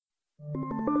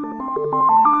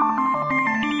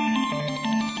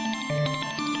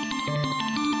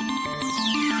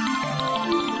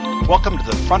Welcome to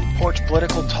the Front Porch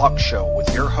Political Talk Show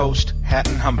with your host,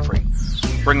 Hatton Humphrey,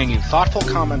 bringing you thoughtful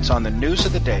comments on the news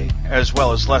of the day, as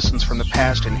well as lessons from the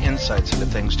past and insights into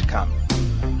things to come.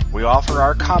 We offer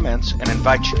our comments and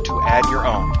invite you to add your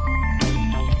own.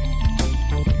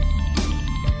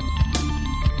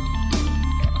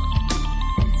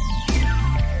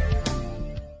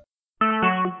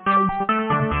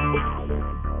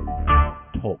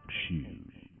 Talk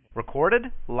shoes. Recorded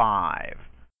live.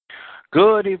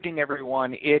 Good evening,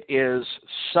 everyone. It is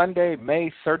Sunday,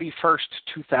 May 31st,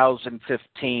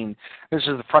 2015. This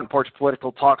is the Front Porch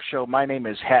Political Talk Show. My name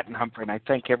is Hatton Humphrey, and I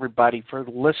thank everybody for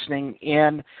listening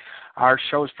in. Our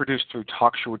show is produced through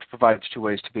TalkShoe, which provides two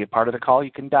ways to be a part of the call.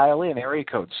 You can dial in, area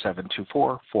code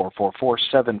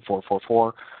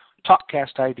 724-444-7444.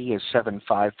 TalkCast ID is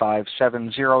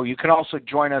 75570. You can also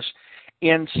join us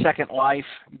in Second Life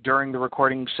during the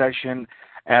recording session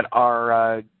at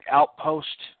our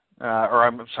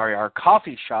our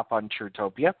coffee shop on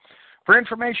Cheertopia. For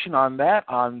information on that,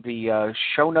 on the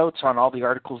show notes, on all the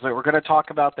articles that we're going to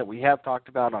talk about, that we have talked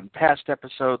about on past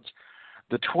episodes,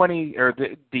 the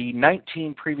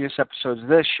 19 previous episodes of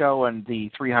this show, and the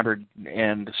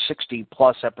 360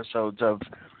 plus episodes of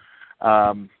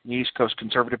the East Coast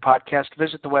Conservative Podcast,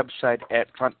 visit the website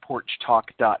at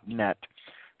frontporchtalk.net.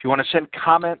 If you want to send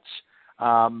comments,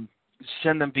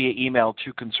 send them via email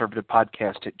to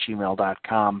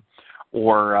conservativepodcast@gmail.com,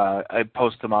 or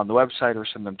post them on the website, or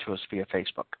send them to us via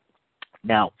Facebook.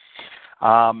 Now,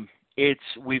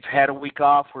 we've had a week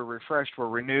off. We're refreshed. We're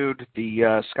renewed.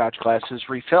 The Scotch glass is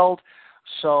refilled.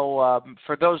 So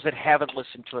for those that haven't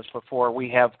listened to us before, we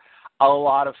have a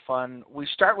lot of fun. We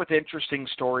start with interesting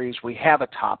stories. We have a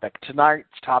topic.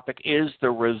 Tonight's topic is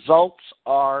the results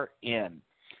are in.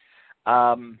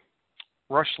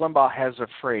 Rush Limbaugh has a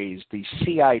phrase, the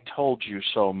 "see I told you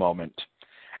so" moment,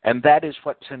 and that is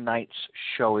what tonight's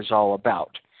show is all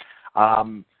about.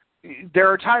 There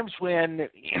are times when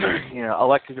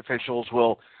elected officials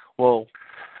will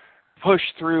push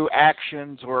through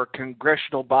actions, or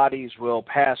congressional bodies will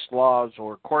pass laws,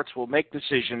 or courts will make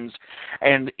decisions,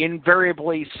 and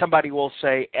invariably somebody will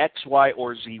say X, Y,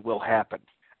 or Z will happen.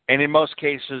 And in most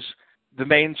cases, the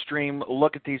mainstream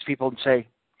look at these people and say,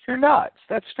 "You're nuts.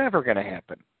 That's never going to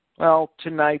happen." Well,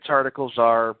 tonight's articles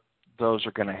are, those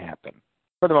are going to happen,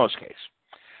 for the most case.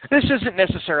 This isn't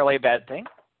necessarily a bad thing.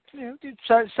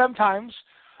 Sometimes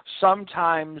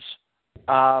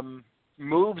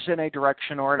moves in a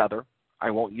direction or another, I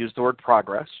won't use the word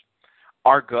progress,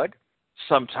 are good.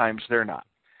 Sometimes they're not.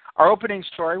 Our opening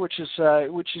story, which is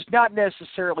not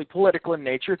necessarily political in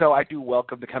nature, though I do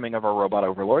welcome the coming of our robot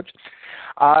overlords,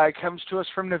 comes to us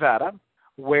from Nevada,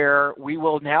 where we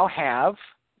will now have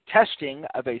testing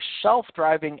of a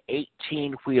self-driving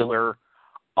 18-wheeler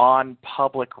on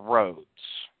public roads.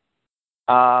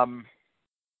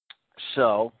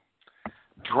 So,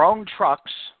 drone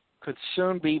trucks could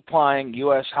soon be plying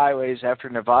U.S. highways after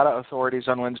Nevada authorities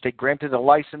on Wednesday granted a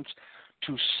license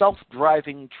to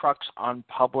self-driving trucks on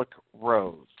public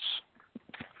roads.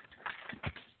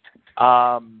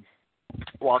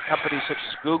 While companies such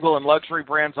as Google and luxury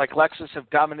brands like Lexus have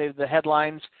dominated the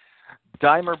headlines,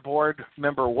 Daimler board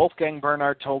member Wolfgang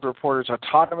Bernhard told reporters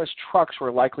autonomous trucks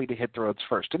were likely to hit the roads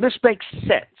first. And this makes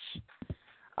sense.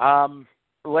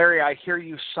 Larry, I hear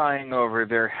you sighing over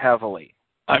there heavily.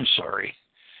 I'm sorry.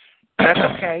 That's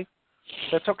okay.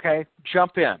 That's okay.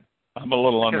 Jump in. I'm a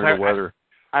little under the weather.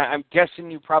 I'm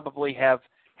guessing you probably have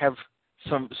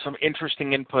some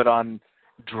interesting input on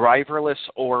driverless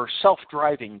or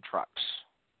self-driving trucks.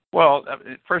 Well,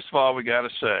 first of all, we got to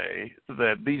say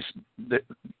that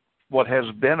what has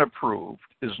been approved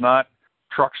is not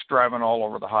trucks driving all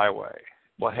over the highway.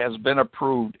 What has been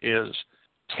approved is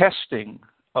testing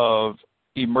of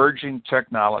emerging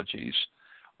technologies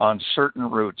on certain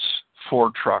routes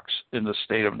for trucks in the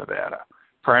state of Nevada,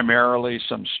 primarily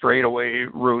some straightaway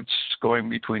routes going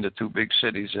between the two big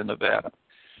cities in Nevada,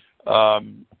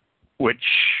 which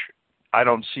I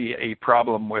don't see a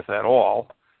problem with at all.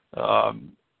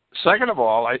 Second of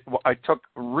all, I took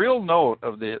real note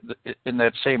of in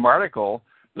that same article,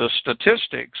 the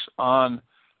statistics on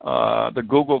the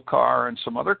Google car and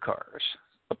some other cars.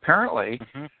 Apparently,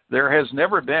 there has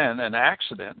never been an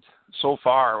accident so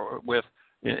far with,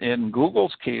 in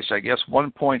Google's case, I guess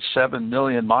 1.7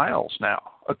 million miles now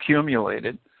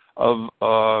accumulated of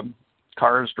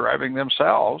cars driving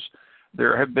themselves.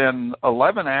 There have been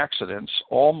 11 accidents,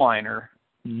 all minor,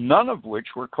 none of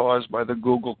which were caused by the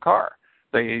Google car.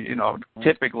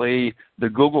 Typically the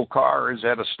Google car is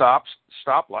at a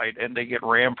stoplight and they get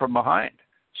rammed from behind.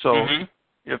 So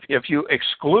if you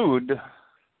exclude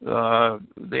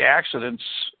the accidents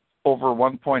over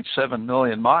 1.7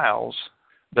 million miles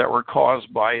that were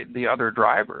caused by the other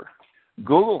driver.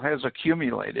 Google has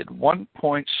accumulated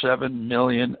 1.7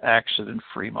 million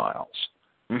accident-free miles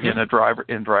in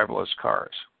driverless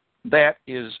cars. That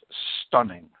is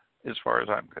stunning, as far as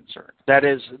I'm concerned. That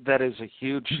is a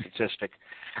huge statistic.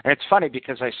 And it's funny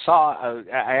because I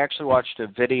actually watched a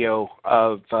video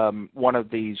of one of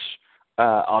these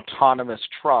autonomous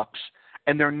trucks,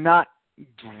 and they're not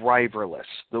driverless.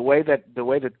 The way that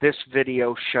this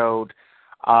video showed,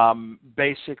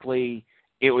 basically,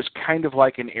 it was kind of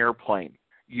like an airplane.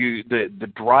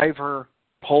 The driver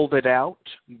pulled it out,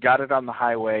 got it on the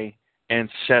highway, and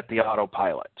set the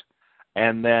autopilot.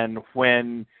 And then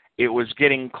when it was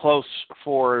getting close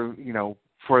for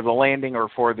the landing or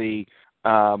for the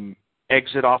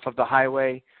exit off of the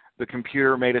highway, the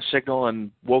computer made a signal and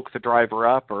woke the driver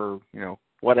up, or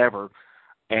whatever,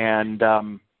 and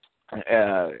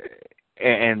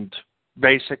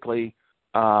basically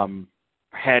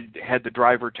had the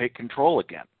driver take control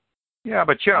again. Yeah,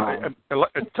 but to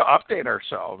update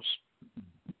ourselves,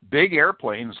 big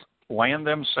airplanes land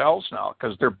themselves now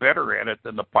because they're better at it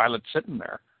than the pilot sitting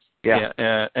there.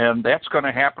 Yeah, and that's going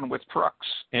to happen with trucks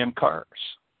and cars.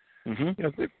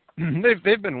 Mm-hmm.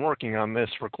 They've been working on this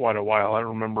for quite a while. I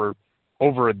remember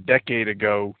over a decade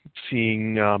ago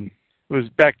seeing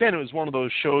back then it was one of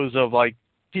those shows of like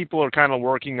people are kind of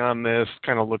working on this,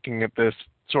 kind of looking at this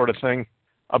sort of thing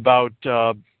about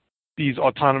these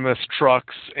autonomous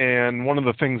trucks. And one of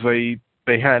the things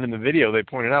they had in the video they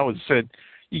pointed out was said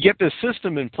you get this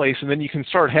system in place and then you can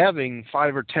start having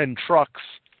 5 or 10 trucks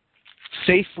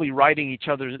safely riding each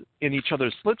other's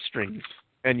slipstreams,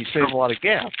 and you save a lot of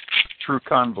gas. True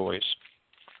convoys.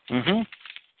 Mm-hmm.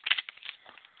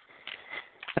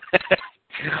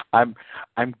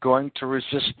 I'm going to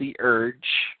resist the urge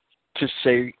to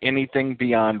say anything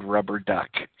beyond rubber duck.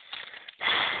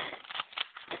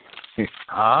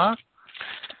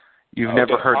 You've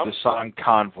never heard the song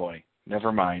Convoy.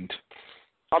 Never mind.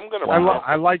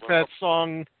 I like that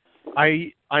song.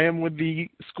 I am with the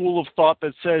school of thought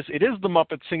that says it is the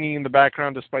Muppets singing in the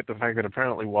background, despite the fact that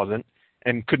apparently wasn't,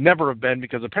 and could never have been,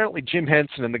 because apparently Jim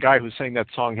Henson and the guy who sang that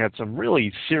song had some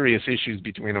really serious issues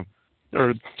between them,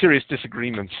 or serious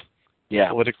disagreements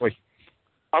politically.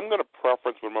 I'm going to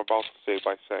preference what I'm about to say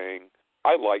by saying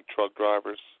I like truck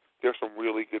drivers. There's some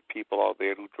really good people out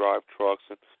there who drive trucks,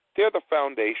 and they're the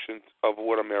foundation of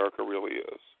what America really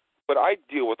is. But I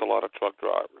deal with a lot of truck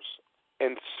drivers,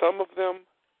 and some of them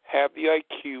have the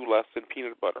IQ less than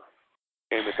peanut butter.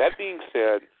 And with that being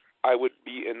said, I would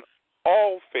be in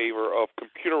all favor of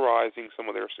computerizing some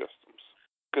of their systems.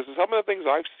 Because some of the things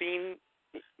I've seen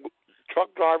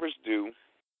truck drivers do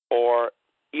are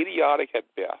idiotic at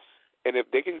best. And if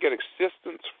they can get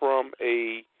assistance from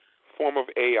a form of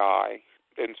AI,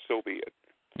 then so be it.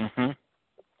 Mm-hmm.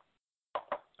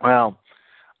 Well,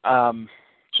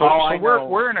 So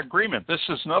we're in agreement. This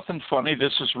is nothing funny.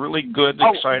 This is really good,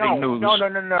 exciting news.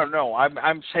 No.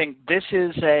 I'm saying this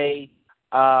is a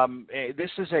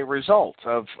result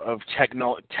of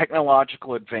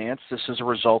technological advance. This is a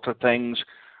result of things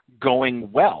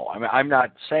going well. I mean, I'm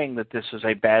not saying that this is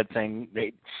a bad thing.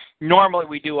 Normally,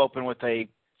 we do open with a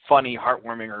funny,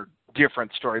 heartwarming, or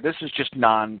different story. This is just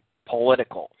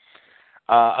non-political,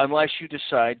 unless you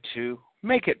decide to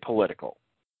make it political.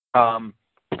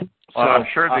 So I'm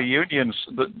sure the unions.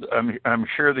 I'm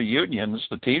sure the unions,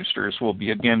 the Teamsters, will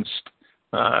be against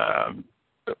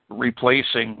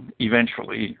replacing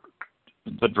eventually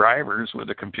the drivers with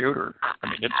a computer. I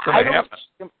mean, it's going to happen.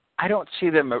 I don't see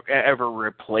them ever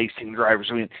replacing drivers.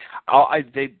 I mean,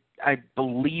 I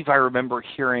believe I remember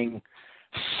hearing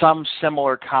some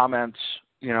similar comments,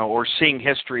 or seeing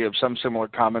history of some similar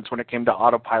comments when it came to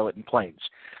autopilot in planes.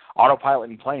 Autopilot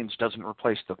in planes doesn't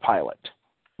replace the pilot.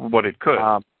 But it could.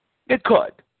 It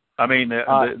could. I mean,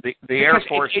 the Air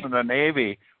Force and the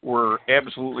Navy were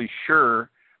absolutely sure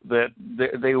that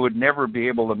they would never be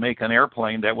able to make an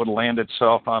airplane that would land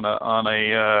itself on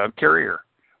a carrier.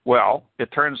 Well,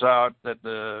 it turns out that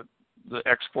the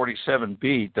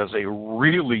X-47B does a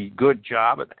really good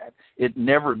job at that. It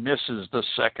never misses the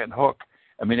second hook.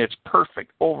 I mean, it's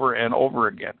perfect over and over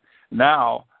again.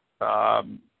 Now,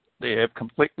 they have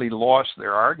completely lost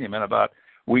their argument about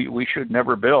we should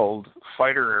never build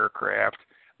fighter aircraft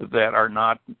that are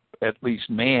not at least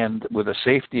manned with a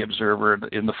safety observer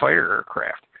in the fighter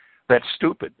aircraft. That's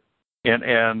stupid.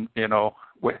 And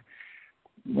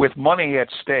with money at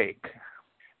stake,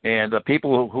 and the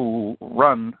people who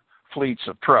run fleets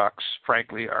of trucks,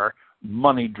 frankly, are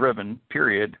money-driven,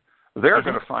 period, they're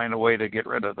going to find a way to get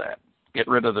rid of that, get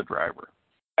rid of the driver.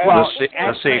 Well, the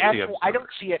safety observer. I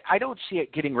don't see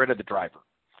it getting rid of the driver.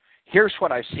 Here's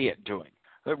what I see it doing.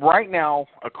 Right now,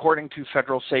 according to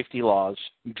federal safety laws,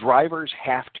 drivers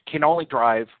can only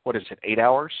drive, 8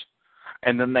 hours?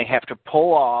 And then they have to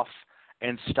pull off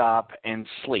and stop and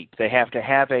sleep. They have to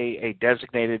have a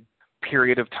designated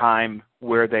period of time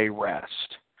where they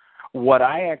rest. What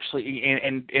I actually,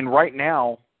 and right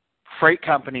now, freight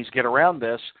companies get around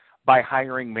this by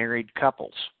hiring married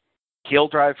couples. He'll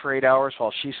drive for 8 hours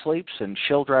while she sleeps, and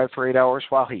she'll drive for 8 hours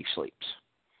while he sleeps.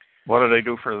 What do they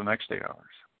do for the next 8 hours?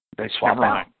 They swap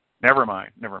out. Never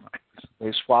mind.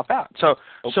 They swap out. So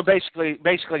basically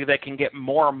they can get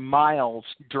more miles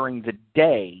during the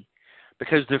day,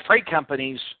 because the freight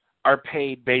companies are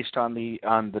paid based on the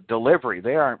delivery.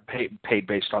 They aren't paid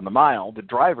based on the mile. The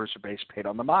drivers are paid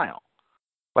on the mile.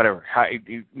 Whatever.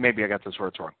 Maybe I got those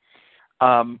words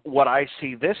wrong. What I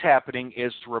see this happening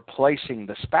is replacing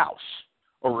the spouse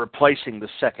or replacing the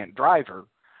second driver,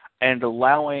 and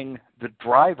allowing the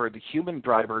driver, the human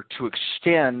driver, to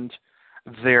extend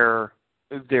their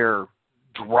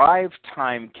drive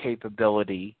time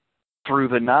capability through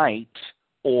the night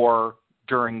or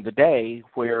during the day,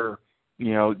 where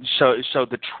so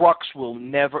the trucks will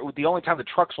never. The only time the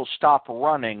trucks will stop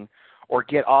running or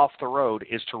get off the road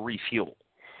is to refuel.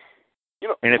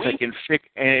 And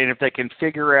if they can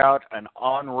figure out an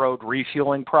on-road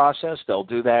refueling process, they'll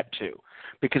do that too,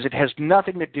 because it has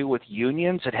nothing to do with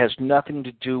unions. It has nothing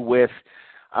to do with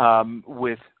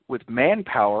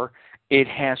manpower. It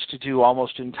has to do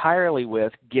almost entirely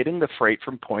with getting the freight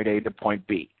from point A to point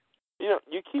B.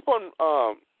 You keep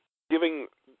on giving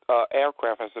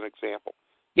aircraft as an example.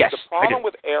 Yes, the problem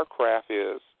with aircraft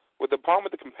is, the problem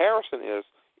with the comparison is,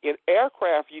 in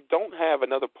aircraft you don't have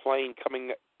another plane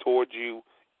coming towards you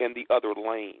in the other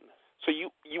lane. So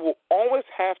you will always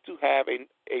have to have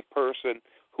a person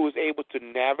who is able to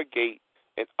navigate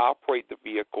and operate the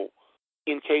vehicle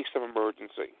in case of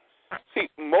emergency. See,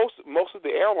 most of the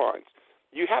airlines,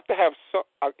 you have to have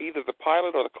either the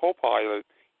pilot or the co-pilot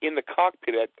in the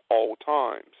cockpit at all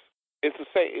times. It's to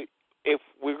say, if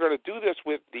we're going to do this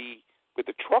with the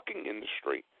trucking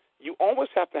industry, you always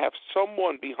have to have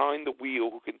someone behind the wheel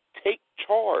who can take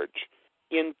charge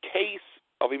in case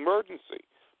of emergency,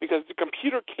 because the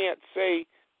computer can't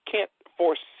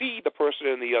foresee the person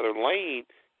in the other lane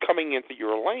coming into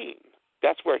your lane.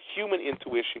 That's where human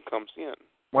intuition comes in.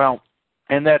 Well,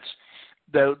 and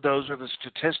those are the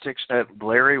statistics that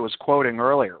Larry was quoting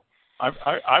earlier.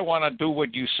 I want to do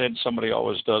what you said somebody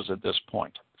always does at this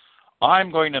point.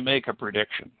 I'm going to make a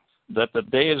prediction that the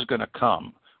day is going to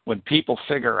come when people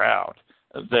figure out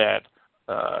that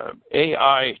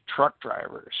AI truck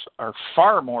drivers are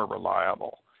far more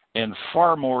reliable and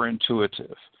far more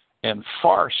intuitive and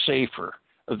far safer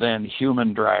than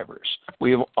human drivers.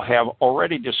 We have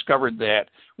already discovered that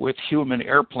with human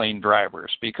airplane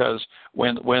drivers, because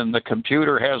when the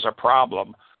computer has a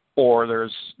problem or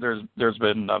there's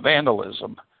been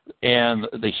vandalism and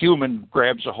the human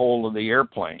grabs a hold of the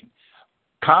airplane,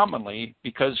 commonly,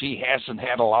 because he hasn't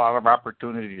had a lot of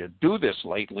opportunity to do this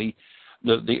lately,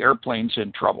 the airplane's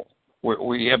in trouble.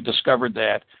 We have discovered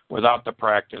that without the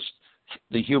practice,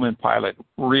 the human pilot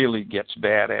really gets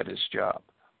bad at his job.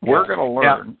 We're going to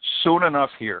learn soon enough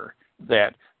here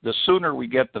that the sooner we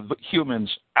get the humans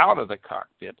out of the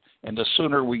cockpit and the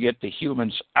sooner we get the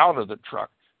humans out of the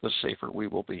truck, the safer we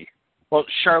will be. Well,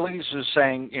 Charlize is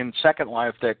saying in Second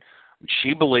Life that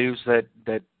she believes that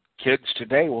kids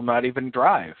today will not even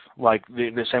drive like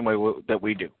the same way that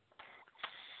we do.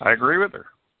 I agree with her.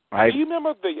 Do you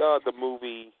remember the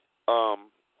movie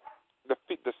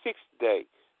the Sixth Day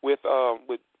with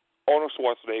Arnold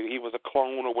Schwarzenegger? He was a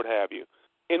clone or what have you.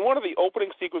 In one of the opening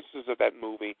sequences of that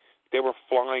movie, they were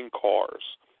flying cars.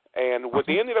 And what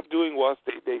they ended up doing was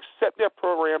they set their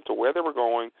program to where they were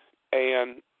going,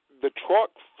 and the truck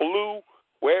flew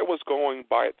where it was going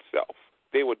by itself.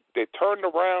 They turned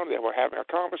around, they were having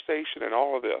a conversation and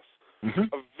all of this.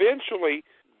 Mm-hmm. Eventually,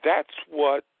 that's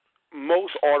what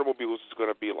most automobiles is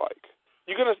going to be like.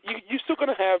 You're still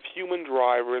going to have human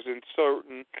drivers in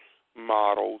certain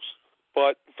models,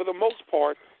 but for the most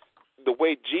part, the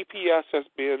way GPS has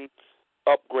been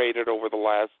upgraded over the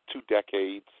last 2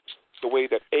 decades, the way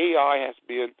that AI has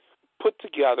been put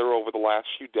together over the last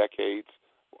few decades,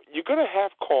 you're going to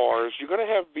have cars, you're going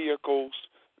to have vehicles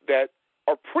that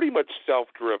are pretty much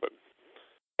self-driven.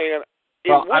 And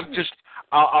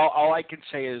all I can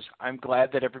say is I'm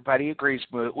glad that everybody agrees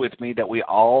with me that we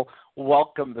all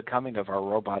welcome the coming of our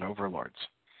robot overlords.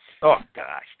 Oh,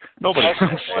 gosh.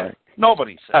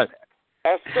 Nobody said that.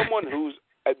 As someone who's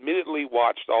admittedly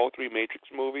watched all 3 Matrix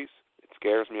movies, it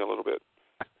scares me a little bit.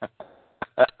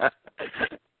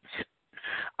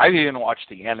 I've even watched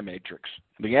The Animatrix.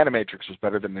 The Animatrix is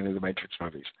better than any of the Matrix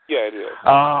movies. Yeah, it is.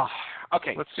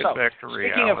 Okay, Let's get back to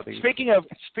reality.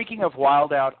 Speaking of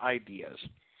wild out ideas,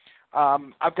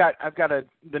 I've got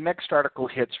the next article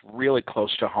hits really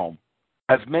close to home.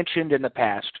 I've mentioned in the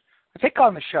past, I think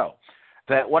on the show,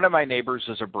 that one of my neighbors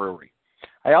is a brewery.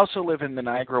 I also live in the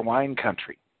Niagara wine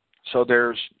country. So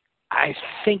there's, I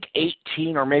think,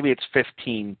 18 or maybe it's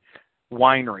 15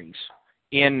 wineries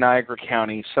in Niagara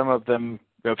County, some of them,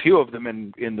 a few of them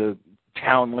in the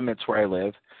town limits where I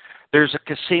live. There's a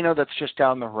casino that's just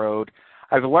down the road.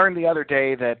 I've learned the other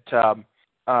day that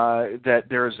that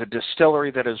there's a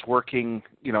distillery that is working,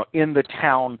 in the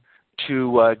town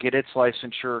to get its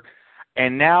licensure.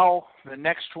 And now the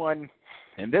next one,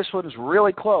 and this one is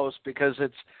really close because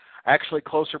it's actually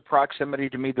closer proximity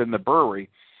to me than the brewery.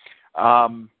 A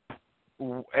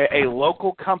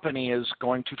local company is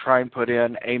going to try and put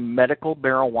in a medical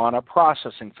marijuana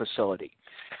processing facility.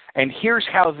 And here's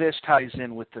how this ties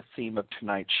in with the theme of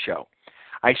tonight's show.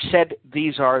 I said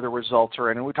these are the results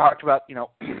are in, and we talked about,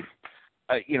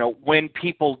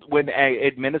 when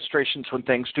administrations, when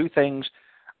things do things,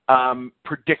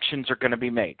 predictions are going to be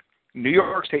made. New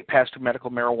York State passed a medical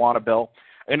marijuana bill,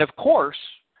 and of course,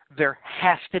 there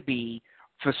has to be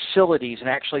facilities, and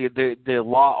actually the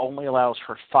law only allows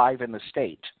for 5 in the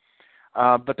state,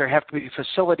 but there have to be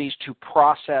facilities to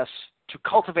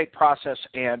cultivate, process,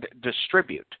 and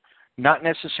distribute, not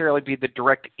necessarily be the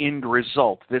direct end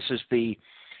result. This is the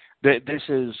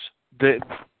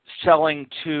selling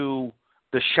to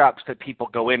the shops that people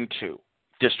go into,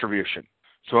 distribution.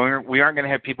 So we aren't going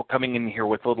to have people coming in here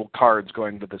with little cards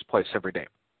going to this place every day,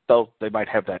 though they might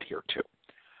have that here too,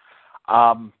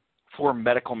 for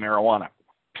medical marijuana.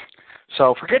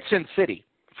 So forget Sin City,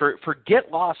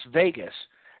 forget Las Vegas.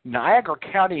 Niagara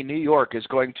County, New York is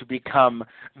going to become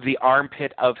the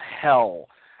armpit of hell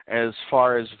as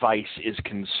far as vice is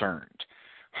concerned.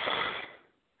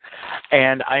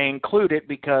 And I include it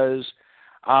because,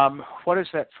 what is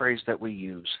that phrase that we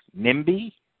use?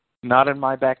 NIMBY? Not in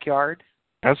my backyard?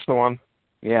 That's the one.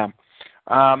 Yeah.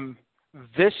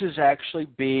 This is actually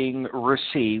being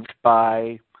received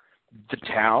by the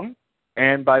town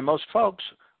and by most folks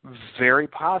very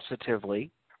positively,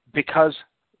 because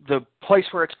the place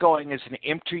where it's going is an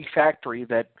empty factory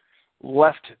that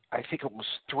left, I think it was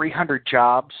 300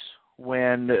 jobs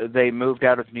when they moved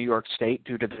out of New York State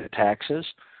due to the taxes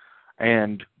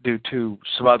and due to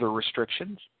some other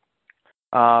restrictions.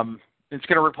 It's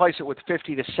going to replace it with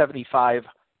 50 to 75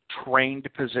 trained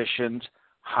positions,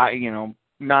 high,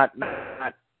 not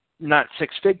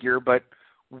 6-figure, but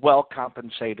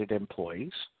well-compensated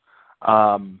employees.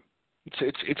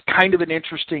 It's kind of an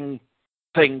interesting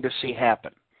thing to see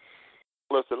happen.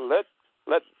 Listen, let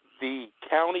the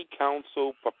county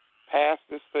council pass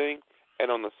this thing, and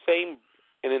in the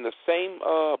same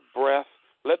breath,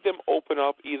 let them open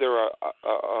up either a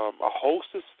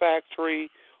Hostess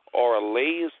factory or a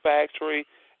Lay's factory,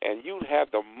 and you'd have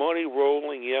the money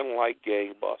rolling in like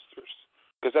gangbusters.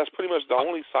 Because that's pretty much the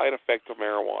only side effect of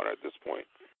marijuana at this point.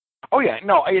 Oh yeah,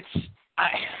 no,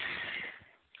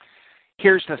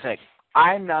 here's the thing.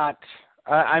 I'm not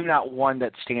one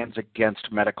that stands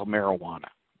against medical marijuana.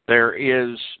 There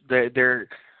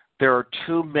are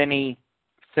too many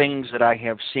things that I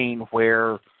have seen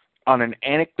where, on an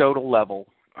anecdotal level,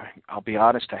 I'll be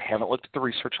honest, I haven't looked at the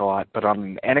research a lot, but on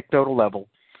an anecdotal level,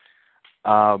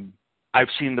 I've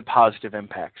seen the positive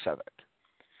impacts of it.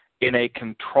 In a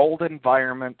controlled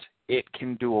environment, it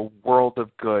can do a world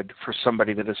of good for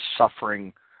somebody that is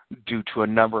suffering due to a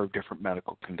number of different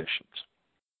medical conditions.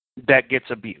 That gets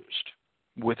abused,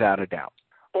 without a doubt.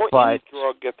 Or any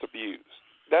drug gets abused.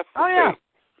 That's the thing. Yeah.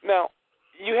 Now,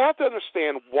 you have to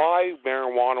understand why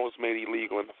marijuana was made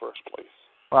illegal in the first place.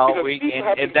 Well, because people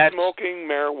have been smoking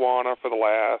marijuana for the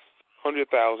last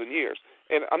 100,000 years.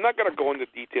 And I'm not going to go into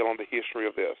detail on the history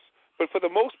of this, but for the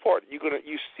most part, you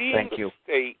see the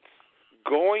states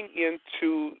going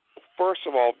into, first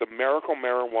of all, the medical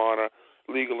marijuana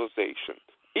legalization.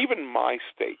 Even my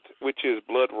state, which is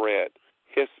blood red,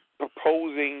 is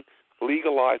proposing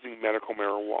legalizing medical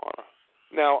marijuana.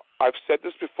 Now, I've said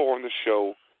this before on the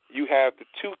show. You have the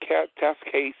 2 test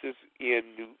cases in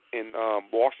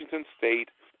Washington State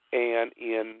and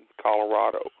in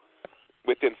Colorado.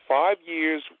 Within 5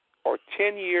 years or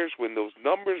 10 years, when those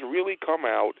numbers really come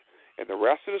out and the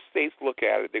rest of the states look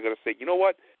at it, they're going to say, you know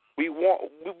what, we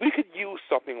could use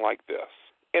something like this.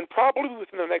 And probably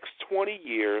within the next 20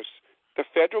 years, the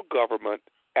federal government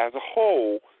as a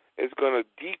whole is going to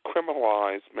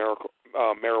decriminalize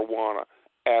marijuana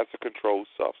as a controlled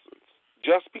substance,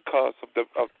 just because of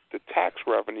the tax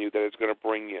revenue that it's going to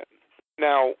bring in.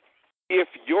 Now, if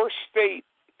your state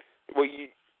well,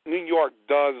 New York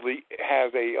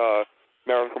has a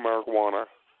medical marijuana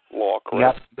law,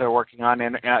 correct? Yep, they're working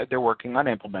on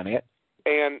implementing it.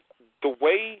 And the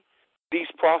way these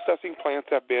processing plants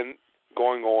have been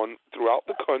going on throughout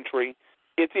the country,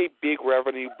 it's a big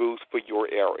revenue boost for your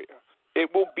area.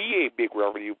 It will be a big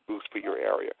revenue boost for your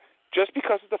area, just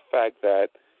because of the fact that,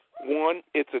 one,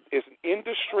 it's an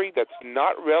industry that's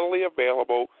not readily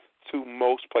available to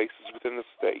most places within the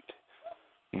state.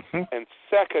 Mm-hmm. And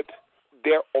second,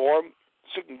 there are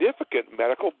significant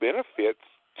medical benefits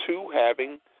to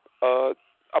having a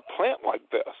plant like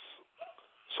this.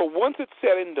 So once it's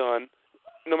said and done,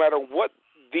 no matter what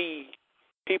the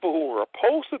people who are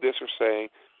opposed to this are saying,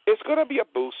 it's going to be a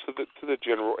boost to the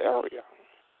general area.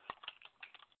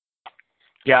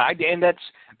 Yeah, and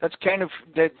that's kind of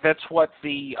that's what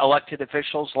the elected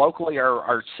officials locally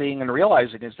are seeing and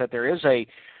realizing, is that there is a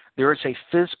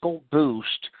physical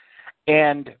boost,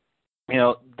 and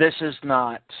this is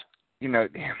not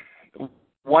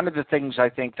one of the things I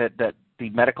think that the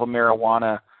medical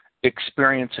marijuana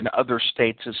experience in other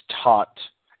states is taught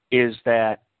is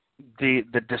that the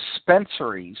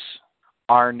dispensaries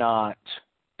are not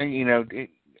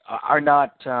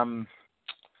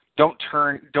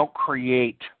don't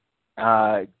create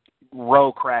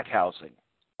row crack housing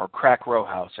or crack row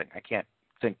housing. I can't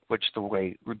think which the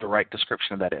right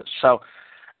description of that is. So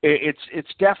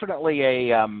it's definitely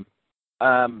it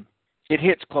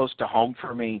hits close to home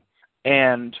for me.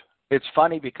 And it's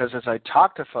funny because as I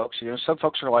talk to folks, some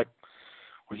folks are like,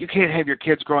 well, you can't have your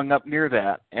kids growing up near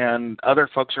that. And other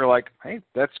folks are like, hey,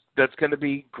 that's going to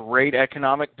be great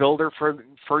economic builder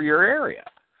for your area.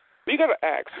 You got to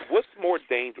ask, what's more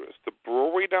dangerous, the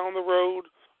brewery down the road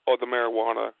or the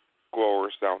marijuana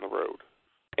growers down the road?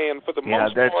 And for the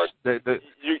most part,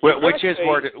 which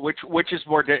is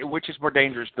more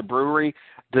dangerous, the brewery,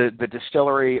 the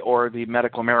distillery, or the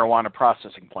medical marijuana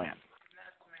processing plant?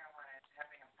 Medical marijuana is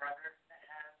having a brother that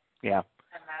has. Yeah.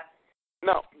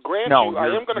 Now, I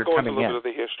am going to go into a little bit of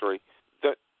the history.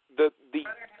 The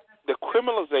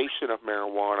criminalization of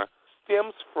marijuana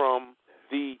stems from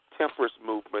the temperance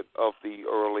movement of the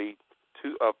early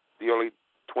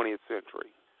 20th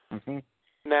century. Mm-hmm.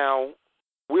 Now,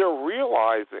 we're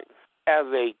realizing as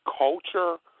a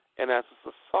culture and as a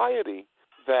society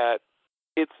that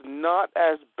it's not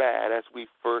as bad as we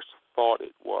first thought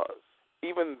it was,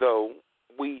 even though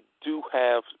we do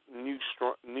have new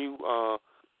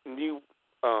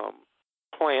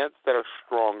plants that are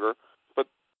stronger, but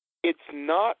it's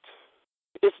not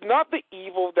the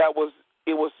evil that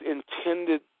it was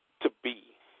intended to be.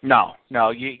 No,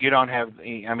 you don't have.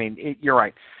 I mean, you're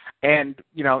right, and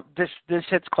this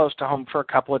hits close to home for a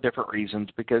couple of different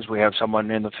reasons, because we have someone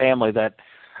in the family that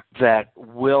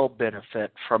will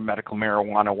benefit from medical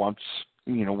marijuana once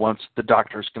the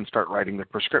doctors can start writing the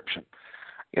prescription.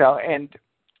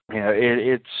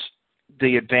 It's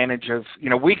the advantage of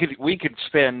we could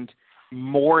spend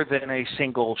more than a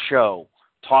single show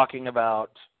talking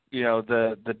about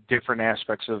the different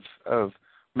aspects of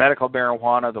medical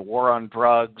marijuana, the war on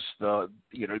drugs.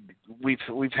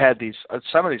 We've had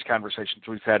some of these conversations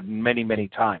we've had many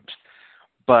times,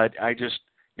 but I just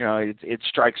it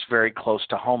strikes very close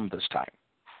to home this time.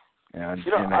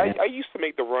 I used to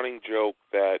make the running joke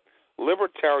that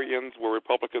libertarians were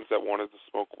Republicans that wanted to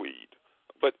smoke weed,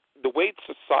 but the way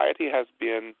society has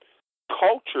been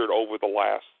cultured over the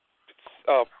last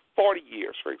 40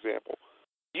 years, for example,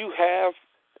 you have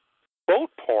both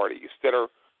parties that are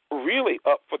really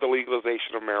up for the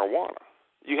legalization of marijuana.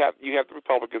 You have the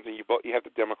Republicans and you have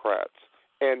the Democrats,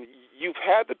 and you've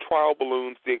had the trial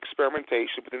balloons, the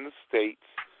experimentation within the states,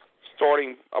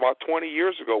 starting about 20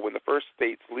 years ago when the first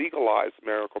states legalized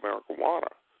medical marijuana,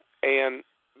 and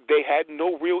they had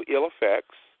no real ill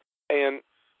effects. And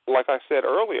like I said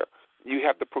earlier, you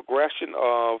have the progression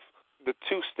of the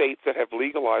two states that have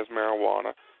legalized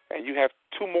marijuana, and you have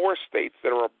two more states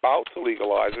that are about to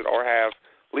legalize it or have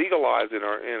legalized it and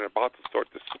are about to start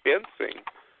dispensing.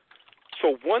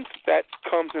 So once that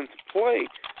comes into play,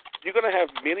 you're going to have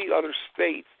many other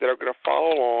states that are going to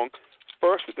follow along,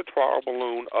 first with the trial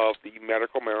balloon of the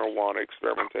medical marijuana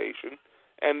experimentation,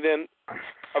 and then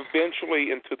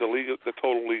eventually into the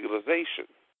total legalization.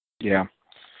 Yeah.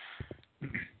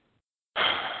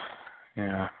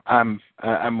 Yeah,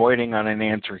 I'm waiting on an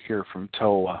answer here from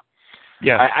Toa.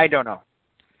 Yeah, I don't know.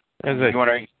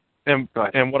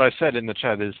 And what I said in the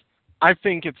chat is, I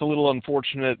think it's a little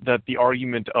unfortunate that the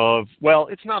argument of, well,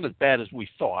 it's not as bad as we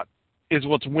thought, is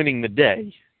what's winning the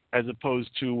day, as opposed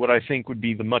to what I think would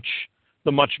be the much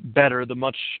better, the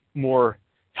much more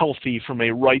healthy from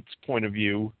a rights point of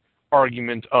view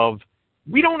argument of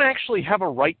we don't actually have a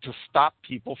right to stop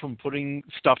people from putting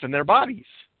stuff in their bodies.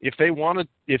 If they want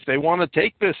to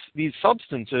take these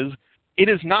substances, it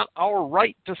is not our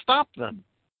right to stop them,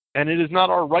 and it is not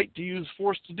our right to use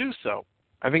force to do so.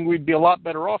 I think we'd be a lot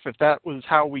better off if that was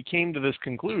how we came to this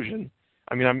conclusion.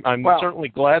 I mean, I'm certainly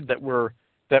glad that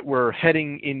we're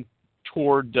heading in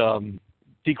toward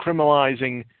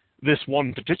decriminalizing this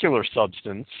one particular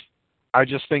substance. I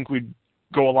just think we'd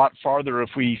go a lot farther if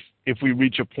we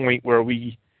reach a point where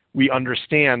we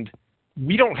understand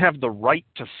we don't have the right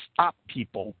to stop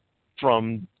people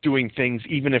from doing things,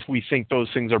 even if we think those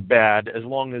things are bad, as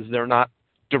long as they're not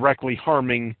directly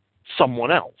harming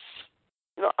someone else.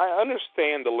 You know, I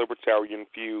understand the libertarian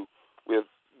view with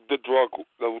the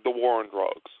war on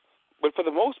drugs, but for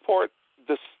the most part,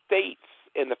 the states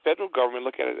and the federal government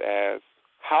look at it as,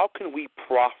 how can we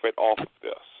profit off of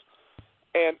this?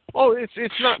 And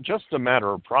it's not just a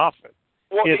matter of profit.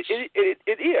 Well,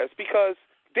 it is, because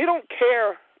they don't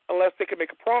care unless they can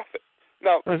make a profit.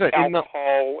 Now,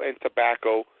 alcohol and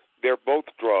tobacco, they're both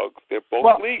drugs. They're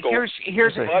both legal.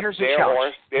 Here's a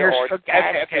challenge.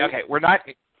 Okay. We're not,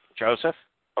 Joseph.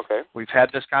 Okay. We've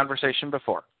had this conversation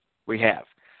before. We have,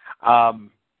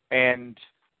 and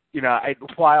you know,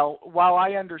 while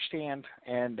I understand,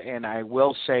 and I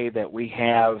will say that we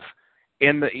have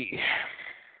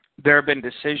there have been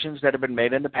decisions that have been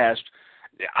made in the past.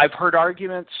 I've heard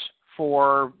arguments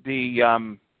for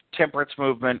the temperance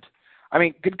movement. I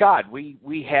mean, good God,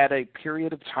 we had a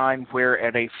period of time where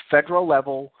at a federal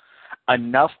level,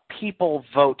 enough people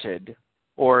voted,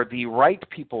 or the right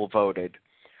people voted,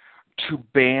 to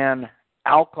ban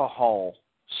alcohol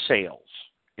sales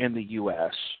in the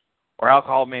U.S. or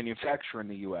alcohol manufacture in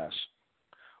the U.S.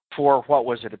 for, what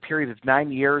was it, a period of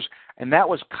 9 years, and that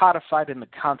was codified in the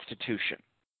Constitution.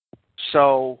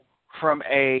 So from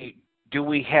do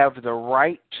we have the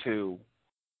right to,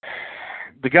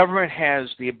 the government has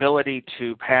the ability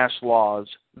to pass laws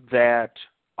that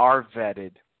are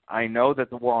vetted. I know that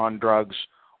the war on drugs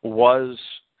was,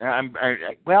 I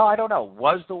don't know,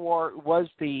 was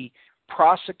the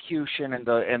prosecution and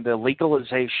the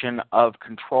legalization of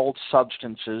controlled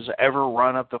substances ever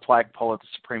run up the flagpole at the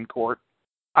Supreme Court?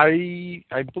 I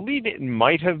believe it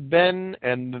might have been,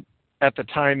 and at the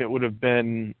time it would have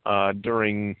been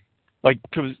during,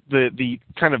 because the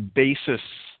kind of basis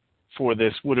for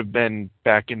this would have been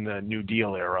back in the New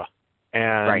Deal era.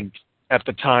 And at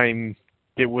the time,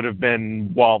 it would have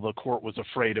been while the court was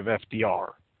afraid of FDR.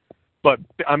 But,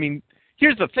 I mean,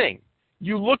 here's the thing.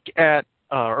 You look at,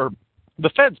 the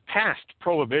feds passed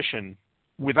prohibition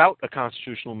without a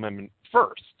constitutional amendment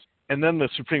first. And then the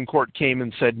Supreme Court came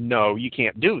and said, no, you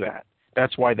can't do that.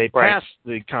 That's why they passed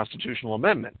the constitutional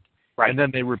amendment. And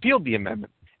then they repealed the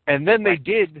amendment. And then they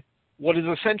did what is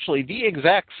essentially the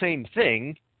exact same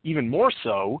thing, even more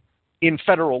so, in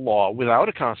federal law without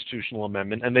a constitutional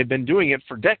amendment, and they've been doing it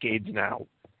for decades now.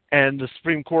 And the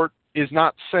Supreme Court is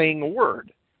not saying a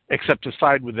word except to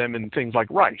side with them in things like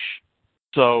Reich.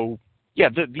 So, yeah,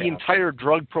 the entire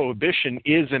drug prohibition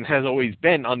is and has always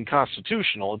been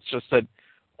unconstitutional. It's just that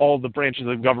all the branches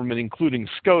of government, including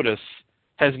SCOTUS,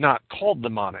 has not called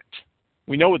them on it.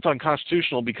 We know it's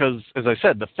unconstitutional because, as I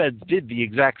said, the feds did the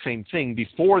exact same thing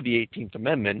before the 18th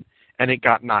Amendment, and it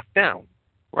got knocked down.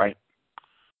 Right.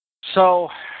 So,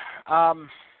 I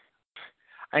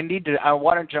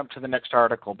want to jump to the next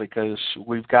article because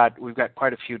we've got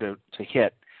quite a few to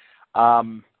hit.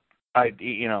 Again,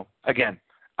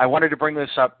 I wanted to bring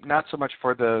this up not so much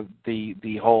for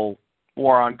the whole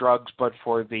war on drugs, but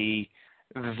for this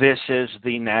is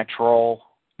the natural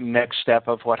next step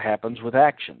of what happens with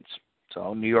actions.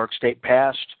 So New York State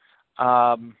passed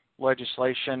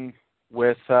legislation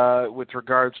with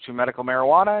regards to medical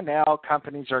marijuana. Now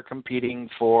companies are competing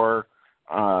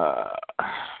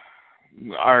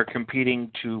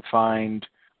to find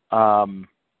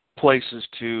places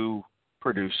to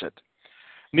produce it.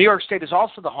 New York State is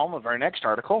also the home of our next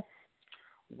article,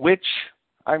 which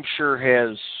I'm sure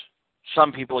has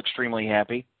some people extremely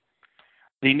happy.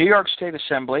 The New York State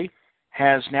Assembly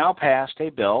has now passed a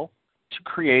bill to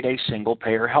create a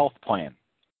single-payer health plan.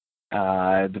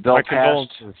 The bill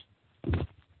passed.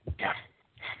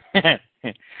 Yeah,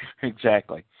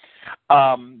 exactly.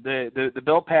 The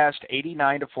bill passed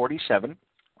 89 to 47.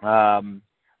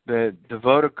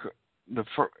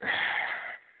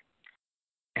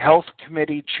 Health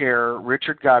Committee Chair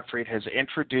Richard Gottfried has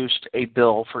introduced a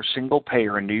bill for single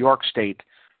payer in New York State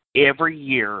every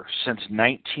year since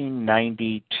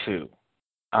 1992.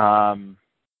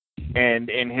 And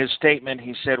in his statement,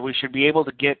 he said we should be able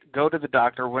to go to the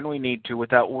doctor when we need to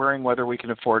without worrying whether we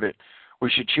can afford it. We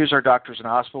should choose our doctors and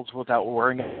hospitals without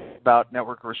worrying about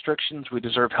network restrictions. We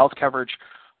deserve health coverage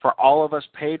for all of us,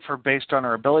 paid for based on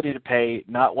our ability to pay,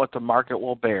 not what the market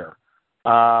will bear.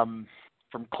 From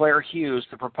Claire Hughes,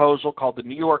 the proposal called the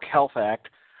New York Health Act,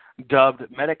 dubbed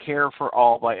Medicare for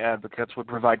All by advocates, would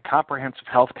provide comprehensive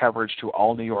health coverage to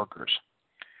all New Yorkers.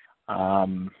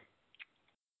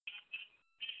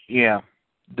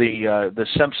 The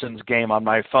Simpsons game on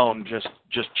my phone just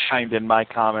chimed in my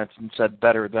comments and said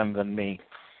better than me.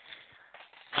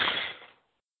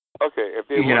 Okay, if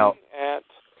they're looking at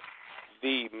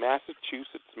the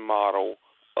Massachusetts model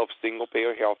of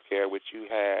single-payer health care, which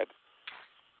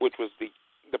was the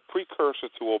precursor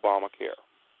to Obamacare,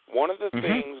 one of the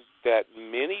things that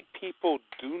many people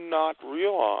do not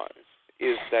realize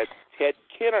is that Ted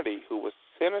Kennedy, who was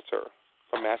senator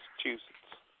from Massachusetts,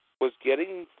 was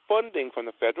getting funding from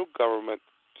the federal government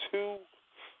to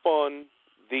fund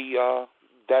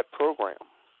that program.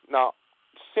 Now,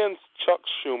 since Chuck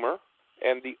Schumer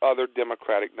and the other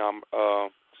Democratic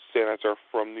senator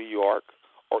from New York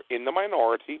are in the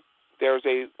minority, there's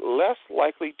a less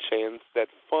likely chance that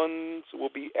funds will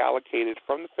be allocated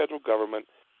from the federal government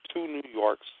to New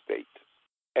York State.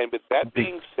 And with that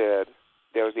being said,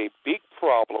 there's a big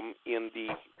problem in the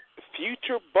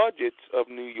future budgets of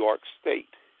New York State,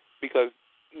 because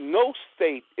no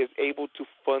state is able to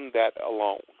fund that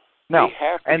alone. No. They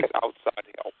have to get outside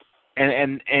help.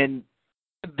 And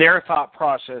their thought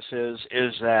process is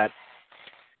that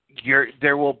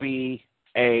there will be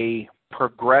a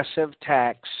progressive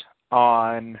tax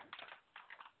on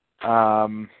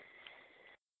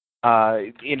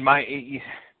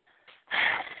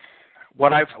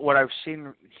what I've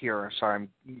seen here. Sorry, I'm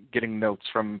getting notes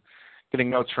from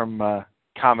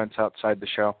comments outside the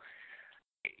show.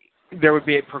 There would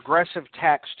be a progressive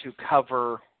tax to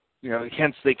cover,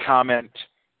 hence the comment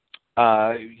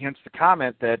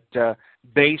that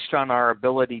based on our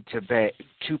ability to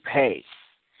pay.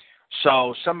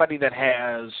 So somebody that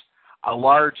has a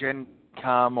large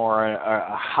income or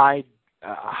a high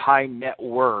net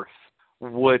worth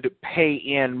would pay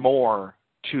in more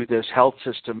to this health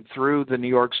system through the New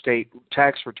York State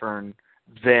tax return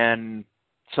than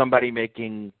somebody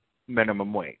making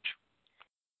minimum wage.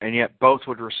 And yet both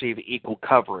would receive equal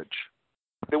coverage.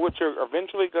 What you're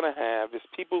eventually going to have is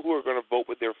people who are going to vote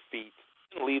with their feet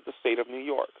and leave the state of New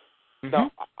York. Mm-hmm.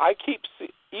 Now,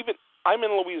 I'm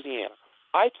in Louisiana.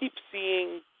 I keep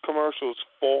seeing commercials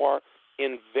for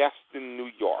invest in New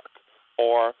York,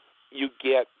 or you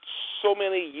get so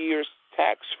many years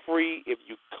tax-free if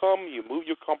you move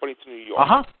your company to New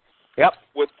York. Yep.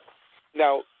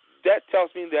 Now, that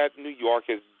tells me that New York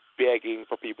is begging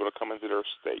for people to come into their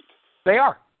state. They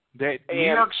are. New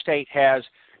York State has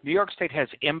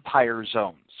Empire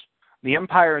Zones. The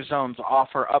Empire Zones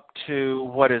offer up to,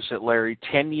 what is it, Larry,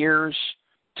 10 years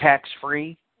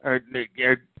tax-free? Well, they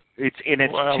got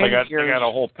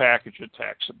a whole package of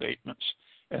tax abatements,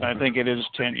 and I think it is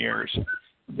 10 years.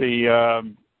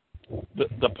 The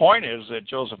point is that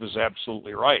Joseph is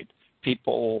absolutely right.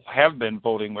 People have been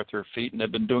voting with their feet, and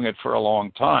they've been doing it for a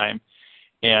long time.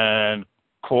 And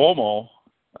Cuomo,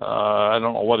 I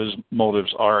don't know what his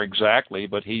motives are exactly,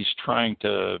 but he's trying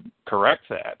to correct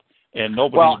that, and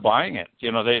nobody's buying it.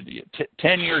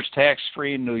 10 years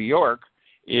tax-free in New York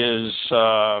is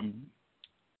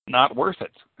not worth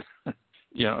it.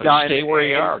 Stay where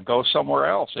you are. Go somewhere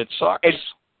else. It sucks.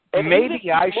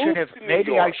 Maybe I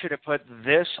should have put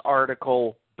this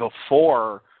article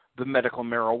before the medical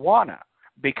marijuana,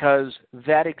 because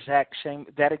that exact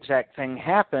thing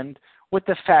happened with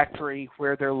the factory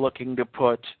where they're looking to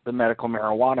put the medical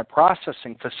marijuana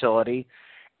processing facility.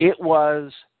 It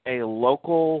was a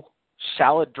local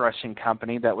salad dressing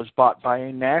company that was bought by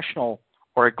a national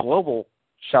or a global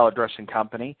salad dressing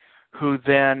company, who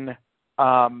then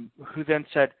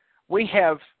said, we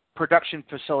have production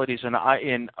facilities in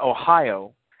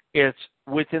Ohio. It's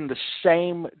within the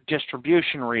same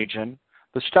distribution region.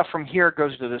 The stuff from here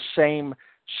goes to the same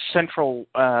central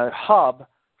hub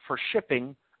for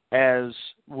shipping as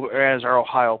our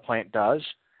Ohio plant does,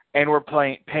 and we're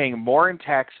paying more in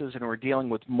taxes, and we're dealing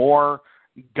with more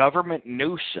government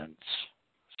nuisance.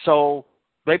 So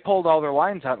they pulled all their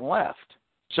lines out and left.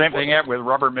 Same thing happened with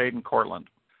Rubbermaid in Cortland.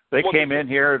 They came in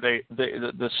here.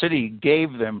 The city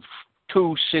gave them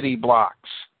 2 city blocks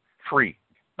free.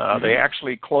 They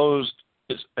actually closed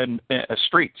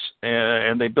streets,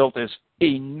 and they built this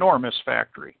enormous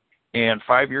factory. And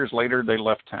 5 years later, they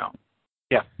left town.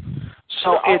 Yeah.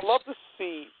 So I'd love to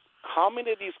see how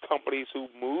many of these companies who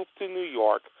moved to New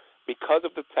York because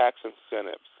of the tax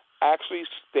incentives actually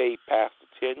stay past the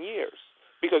 10 years.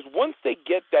 Because once they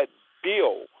get that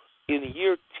bill in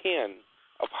year 10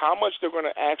 of how much they're going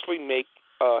to actually make,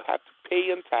 have to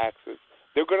pay in taxes,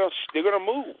 they're going to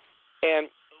move. And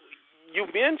you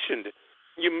mentioned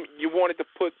you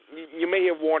may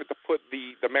have wanted to put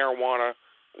the marijuana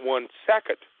one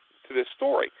second to this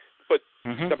story, but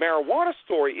the marijuana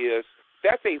story is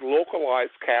that's a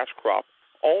localized cash crop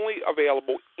only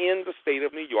available in the state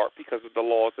of New York because of the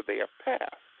laws that they have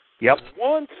passed. Yep.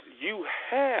 Once you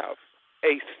have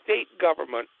a state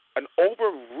government, an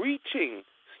overreaching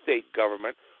state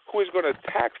government, who is going to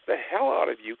tax the hell out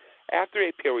of you after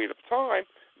a period of time,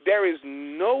 there is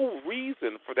no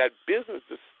reason for that business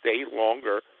to stay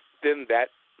longer than that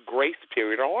grace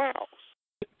period allows.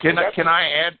 Can I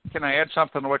add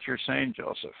something to what you're saying,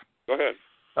 Joseph? Go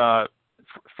ahead.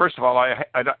 First of all,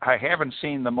 I haven't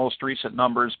seen the most recent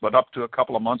numbers, but up to a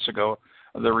couple of months ago,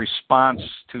 the response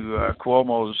to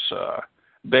Cuomo's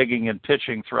begging and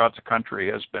pitching throughout the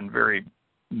country has been very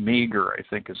meager, I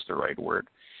think is the right word.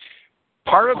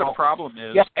 Part of the problem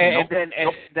is... Yeah,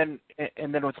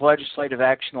 and then with legislative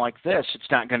action like this, it's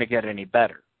not going to get any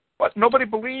better. But nobody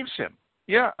believes him.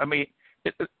 Yeah, I mean,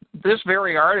 this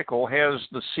very article has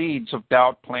the seeds of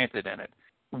doubt planted in it.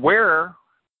 Where,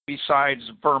 besides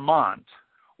Vermont,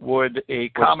 would a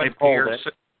common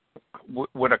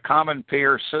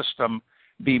payer system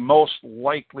be most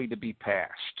likely to be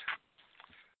passed?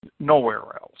 Nowhere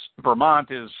else. Vermont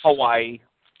is Hawaii.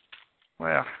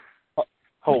 Well,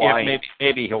 Hawaii. Yeah,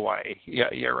 maybe Hawaii.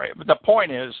 Yeah, you're right. But the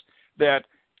point is that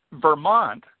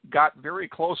Vermont got very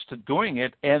close to doing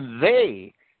it, and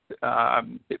they,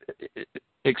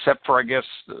 except for, I guess,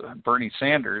 Bernie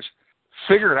Sanders,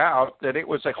 figured out that it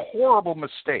was a horrible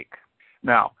mistake.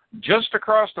 Now, just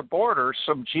across the border,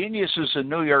 some geniuses in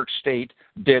New York State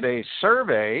did a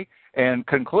survey and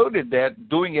concluded that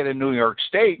doing it in New York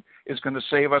State is going to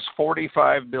save us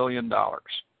 $45 billion.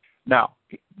 Now,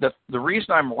 the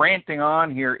reason I'm ranting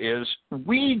on here is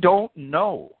we don't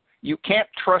know. You can't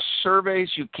trust surveys.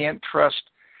 You can't trust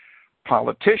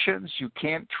politicians. You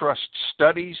can't trust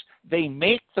studies. They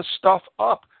make the stuff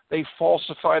up. They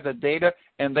falsify the data,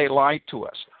 and they lie to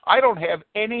us. I don't have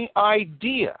any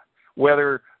idea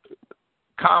whether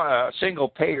single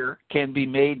payer can be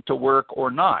made to work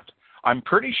or not. I'm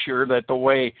pretty sure that the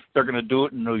way they're going to do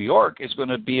it in New York is going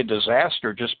to be a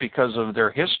disaster just because of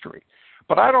their history.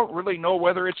 But I don't really know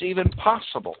whether it's even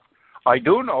possible. I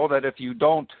do know that if you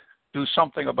don't do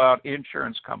something about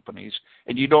insurance companies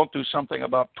and you don't do something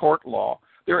about tort law,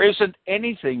 there isn't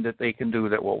anything that they can do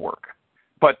that will work.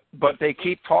 But they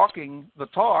keep talking the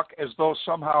talk as though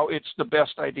somehow it's the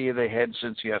best idea they had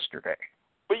since yesterday.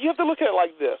 But you have to look at it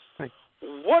like this.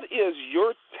 What is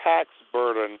your tax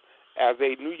burden as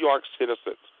a New York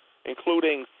citizen,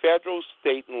 including federal,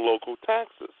 state, and local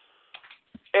taxes?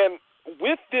 And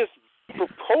with this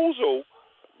proposal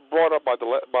brought up by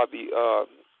the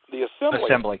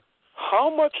Assembly,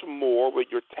 how much more would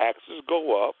your taxes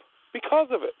go up because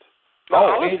of it?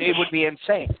 Now, it would be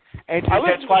insane. And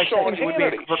that's why Sean it would be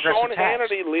a progressive Sean tax.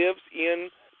 Hannity lives in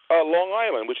Long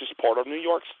Island, which is part of New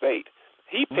York State.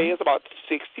 He pays about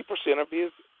 60% of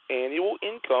his annual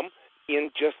income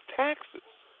in just taxes.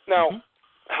 Now,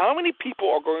 how many people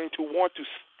are going to want to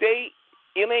stay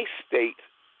in a state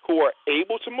who are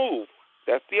able to move?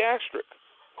 That's the asterisk.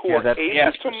 Who are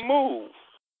able to move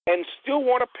and still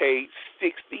want to pay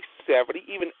 60, 70,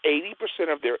 even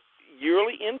 80% of their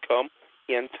yearly income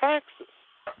in taxes.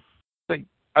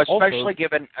 Especially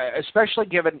given,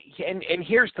 and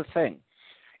here's the thing,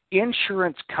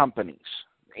 insurance companies,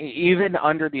 even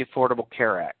under the Affordable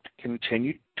Care Act,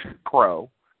 continue to grow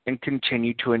and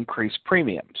continue to increase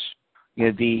premiums.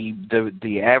 You know,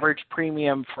 the average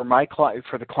premium for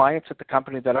for the clients at the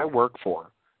company that I work for,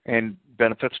 and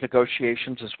benefits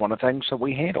negotiations is one of the things that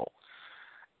we handle,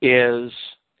 is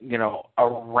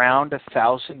around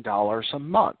 $1,000 a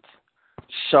month.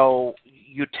 So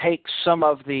you take some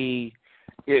of the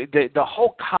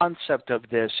whole concept of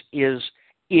this is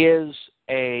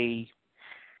a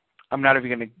I'm not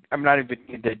even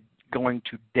going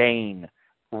to deign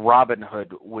Robin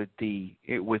Hood with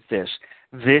this.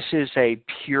 This is a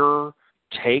pure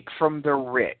take from the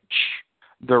rich.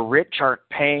 The rich aren't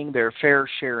paying their fair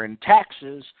share in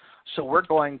taxes, so we're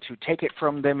going to take it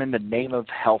from them in the name of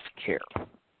health care.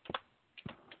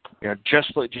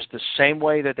 Just the same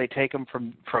way that they take them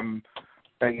from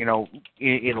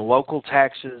in local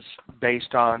taxes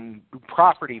based on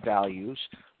property values.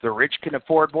 The rich can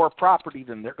afford more property,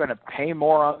 then they're going to pay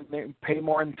more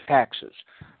in taxes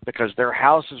because their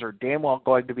houses are damn well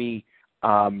going to be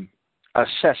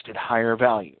assessed at higher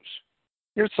values.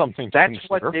 Here's something to That's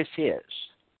consider. what this is.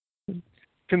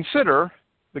 Consider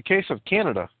the case of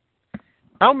Canada.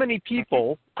 How many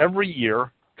people every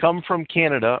year come from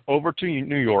Canada over to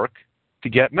New York to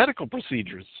get medical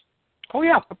procedures. Oh,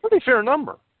 yeah. A pretty fair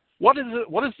number. What is it?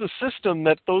 What is the system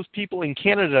that those people in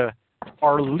Canada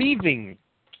are leaving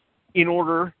in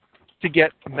order to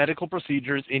get medical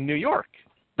procedures in New York?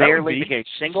 They're leaving a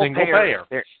single payer.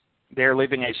 They're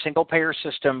leaving a single payer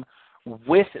system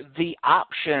with the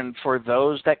option for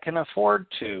those that can afford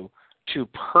to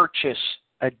purchase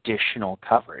additional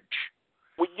coverage.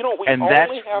 Well, we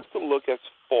only have to look as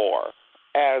far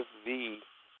as the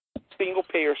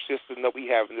single-payer system that we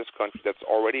have in this country that's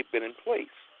already been in place,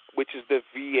 which is the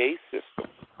VA system.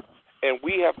 And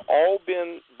we have all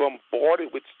been bombarded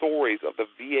with stories of the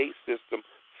VA system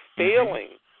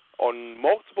failing on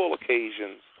multiple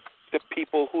occasions the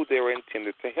people who they were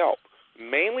intended to help,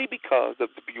 mainly because of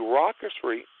the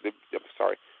bureaucracy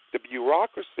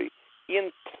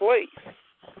in place.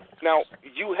 Now,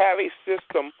 you have a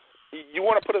system, you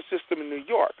want to put a system in New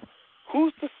York.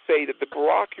 Who's to say that the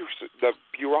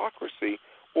bureaucracy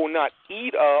will not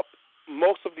eat up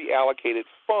most of the allocated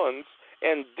funds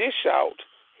and dish out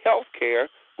health care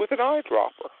with an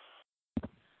eyedropper?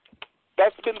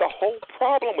 That's been the whole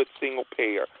problem with single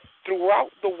payer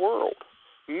throughout the world.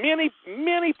 Many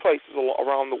places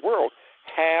around the world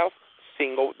have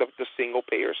the single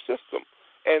payer system.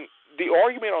 And the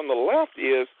argument on the left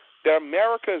is that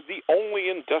America is the only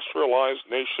industrialized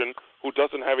nation who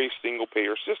doesn't have a single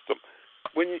payer system.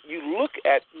 When you look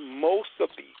at most of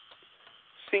the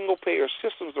single payer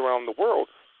systems around the world,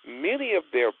 many of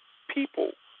their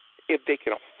people, if they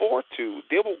can afford to,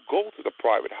 they will go to the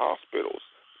private hospitals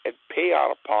and pay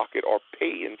out of pocket or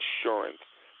pay insurance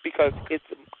because it's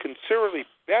considerably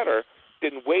better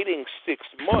than waiting 6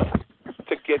 months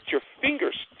to get your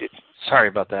fingers stitched. Sorry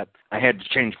about that. I had to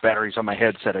change batteries on my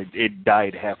headset. It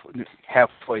died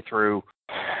halfway through.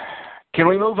 Can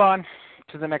we move on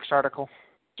to the next article?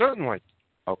 Certainly.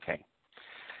 Okay.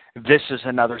 This is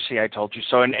another See, I Told You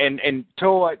So. And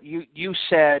Toa, you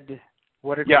said,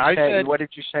 what did you say? What did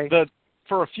you say?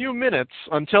 For a few minutes,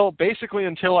 until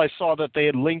I saw that they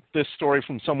had linked this story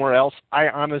from somewhere else, I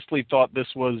honestly thought this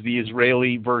was the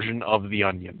Israeli version of The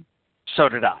Onion. So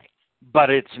did I, but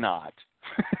it's not.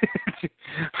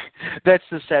 That's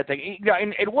the sad thing.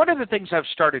 And one of the things I've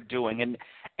started doing,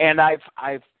 and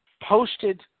I've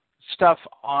posted stuff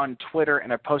on Twitter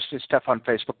and I've posted stuff on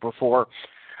Facebook before.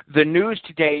 The news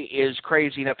today is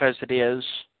crazy enough as it is.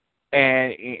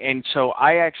 And so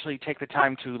I actually take the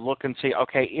time to look and say,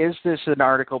 okay, is this an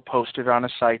article posted on a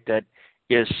site that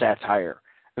is satire?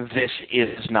 This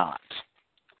is not.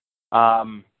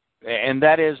 And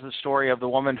that is the story of the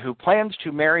woman who plans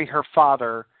to marry her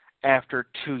father after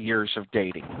 2 years of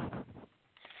dating.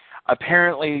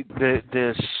 Apparently,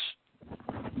 this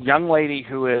young lady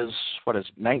who is,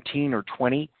 19 or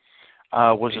 20,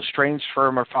 was estranged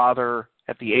from her father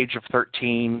at the age of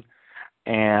 13,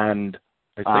 and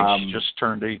I think she just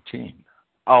turned 18.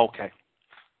 Oh, okay.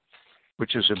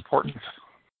 Which is important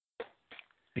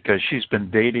because she's been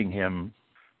dating him,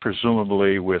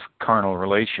 presumably with carnal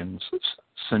relations,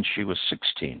 since she was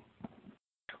 16,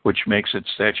 which makes it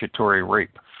statutory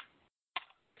rape.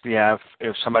 Yeah,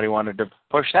 if somebody wanted to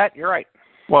push that, you're right.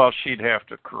 Well, she'd have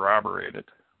to corroborate it,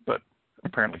 but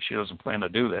apparently she doesn't plan to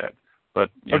do that. But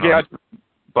you know,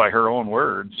 by her own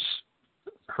words,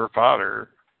 her father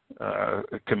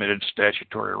committed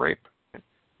statutory rape.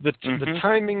 The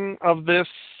timing of this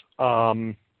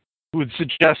would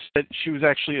suggest that she was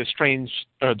actually estranged,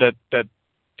 that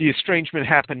the estrangement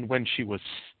happened when she was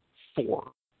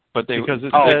 4. But it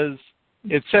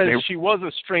says she was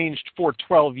estranged for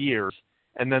 12 years,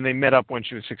 and then they met up when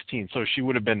she was 16, so she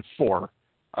would have been 4.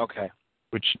 Okay.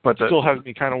 Which still has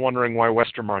me kind of wondering why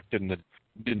Westermark didn't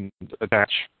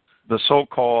attach. The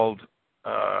so-called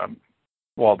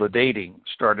the dating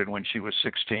started when she was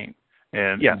 16,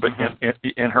 and but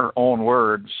in her own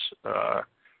words,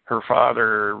 her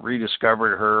father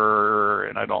rediscovered her,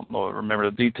 and I don't remember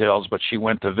the details, but she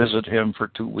went to visit him for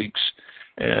 2 weeks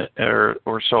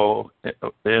or so,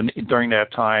 and during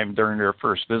that time, during their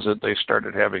first visit, they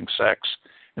started having sex,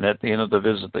 and at the end of the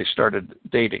visit, they started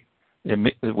dating,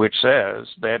 which says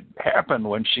that happened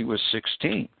when she was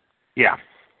 16. Yeah.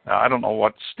 Now, I don't know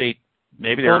what state.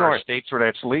 Maybe there are states where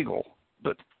that's legal.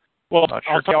 But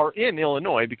are in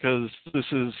Illinois because this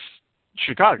is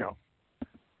Chicago.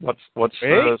 What's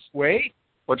the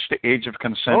age of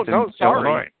consent in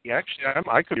Illinois? Yeah, actually,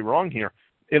 I could be wrong here.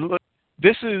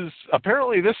 This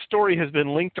story has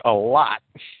been linked a lot.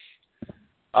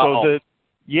 So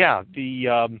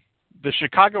the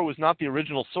Chicago was not the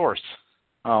original source.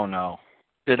 Oh no!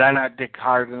 Did I not dig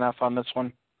hard enough on this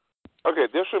one? Okay,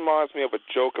 this reminds me of a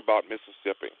joke about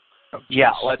Mississippi.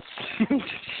 Yeah, let's.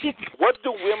 What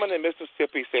do women in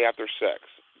Mississippi say after sex?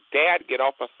 Dad, get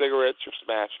off my cigarettes, you're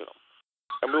smashing them.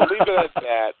 And we'll leave it at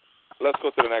that. Let's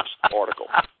go to the next article.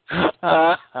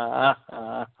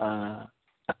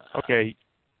 Okay.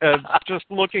 Just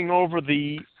looking over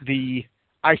the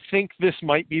I think this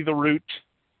might be the route.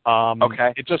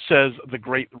 Okay. It just says the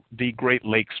Great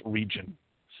Lakes region.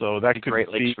 So that could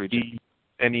be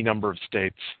any number of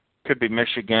states. Could be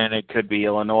Michigan. It could be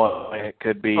Illinois. It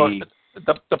could be. Oh,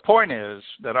 the point is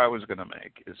that I was going to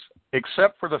make is,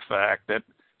 except for the fact that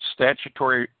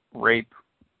statutory rape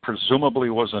presumably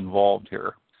was involved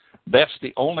here, that's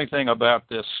the only thing about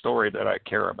this story that I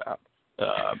care about.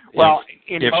 Well,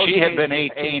 if she had been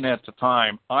 18 at the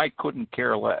time, I couldn't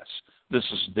care less. This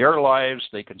is their lives.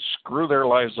 They can screw their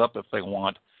lives up if they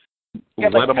want.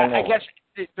 Let them alone. I guess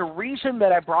the reason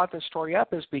that I brought this story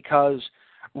up is because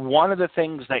one of the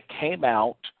things that came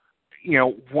out,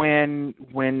 when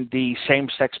the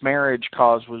same-sex marriage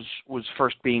cause was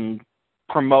first being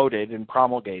promoted and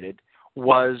promulgated,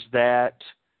 was that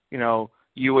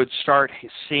you would start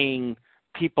seeing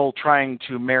people trying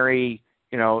to marry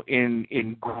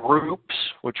in groups,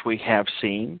 which we have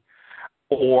seen,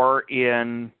 or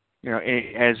in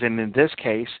as in this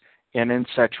case, in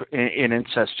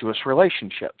incestuous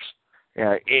relationships.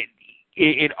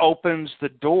 It opens the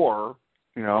door,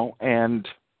 and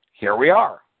here we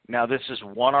are. Now, this is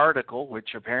one article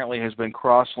which apparently has been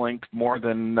cross-linked more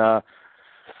than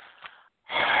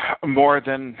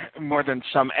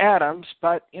some atoms,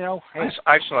 but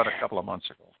I saw it a couple of months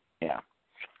ago. Yeah.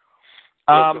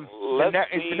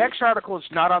 The next article is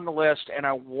not on the list, and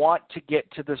I want to get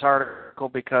to this article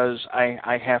because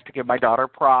I have to give my daughter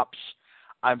props.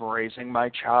 I'm raising my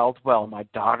child well. My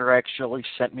daughter actually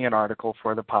sent me an article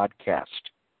for the podcast.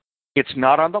 It's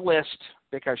not on the list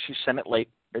because she sent it late,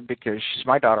 because she's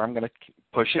my daughter. I'm going to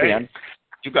push it in.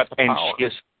 You got the power.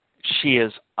 And she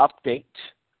is update.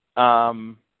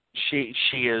 She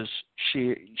is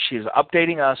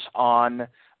updating us on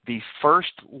the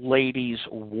First Lady's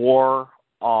war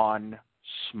on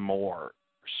s'mores.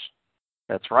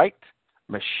 That's right.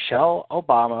 Michelle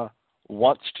Obama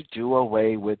wants to do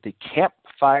away with the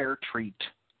campfire treat,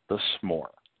 the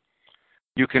s'more.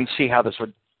 You can see how this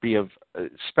would be of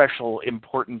special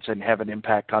importance and have an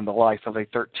impact on the life of a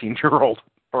 13-year-old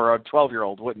or a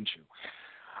 12-year-old, wouldn't you?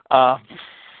 Well,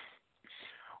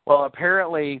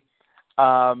 apparently,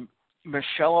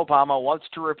 Michelle Obama wants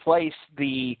to replace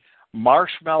the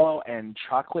marshmallow and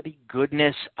chocolatey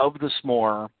goodness of the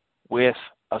s'more with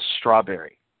a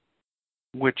strawberry,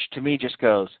 which to me just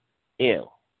goes, ew.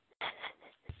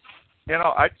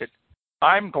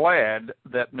 I'm glad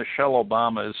that Michelle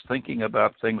Obama is thinking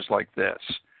about things like this,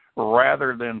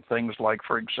 rather than things like,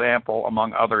 for example,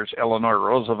 among others, Eleanor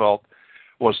Roosevelt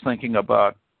was thinking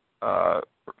about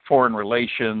foreign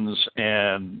relations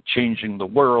and changing the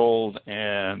world,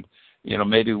 and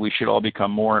maybe we should all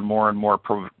become more and more and more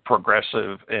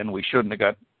progressive, and we shouldn't have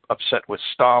got upset with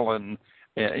Stalin.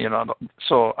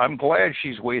 So I'm glad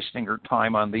she's wasting her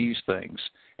time on these things,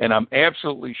 and I'm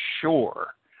absolutely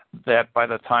sure that by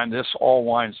the time this all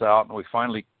winds out and we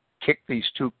finally kick these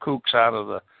two kooks out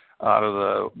of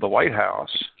the White House,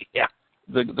 yeah,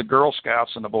 the Girl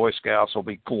Scouts and the Boy Scouts will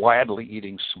be gladly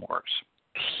eating s'mores.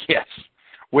 Yes,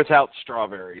 without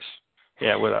strawberries.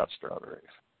 Yeah, without strawberries.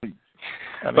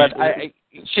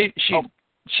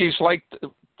 She's like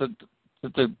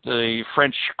the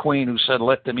French queen who said,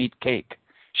 "Let them eat cake."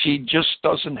 She just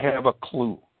doesn't have a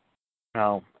clue.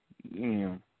 No,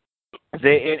 and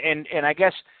I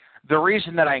guess the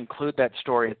reason that I include that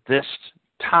story at this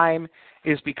time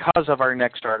is because of our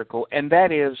next article, and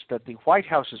that is that the White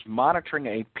House is monitoring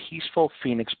a peaceful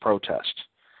Phoenix protest.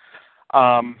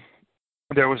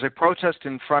 There was a protest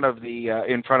in front of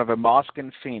a mosque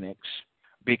in Phoenix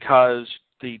because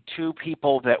the two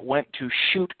people that went to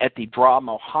shoot at the Draw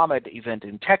Mohammed event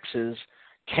in Texas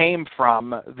came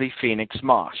from the Phoenix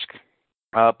mosque.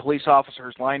 Police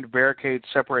officers lined barricades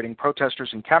separating protesters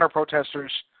and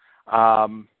counter-protesters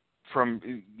from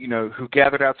who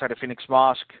gathered outside of Phoenix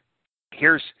Mosque.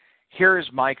 Here's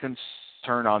my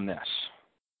concern on this.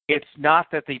 It's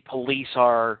not that the police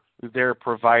are there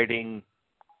providing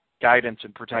guidance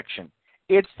and protection.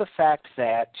 It's the fact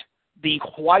that the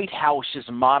White House is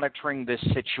monitoring this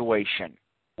situation.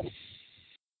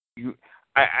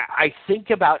 I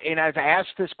think about, and I've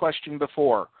asked this question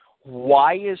before,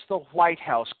 why is the White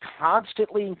House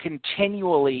constantly and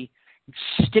continually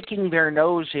sticking their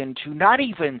nose into not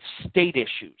even state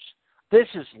issues? This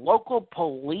is local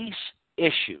police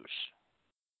issues.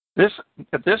 This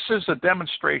is a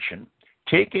demonstration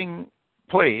taking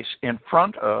place in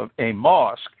front of a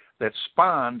mosque that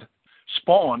spawned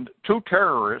spawned two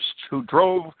terrorists who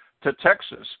drove to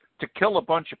Texas to kill a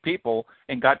bunch of people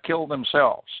and got killed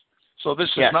themselves. So this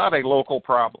is not a local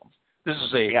problem. This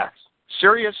is a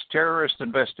serious terrorist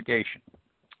investigation.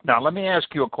 Now, let me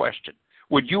ask you a question.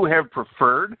 Would you have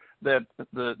preferred that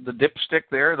the dipstick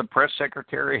there, the press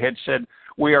secretary, had said,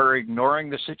 we are ignoring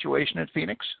the situation at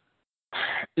Phoenix?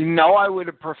 No, I would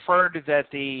have preferred that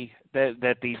the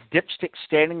dipstick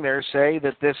standing there say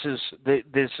that this is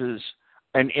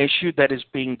an issue that is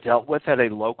being dealt with at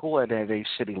a local and at a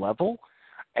city level,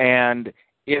 and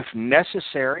if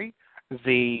necessary,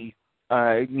 the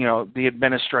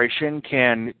administration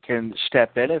can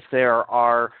step in if there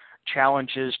are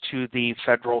challenges to the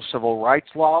federal civil rights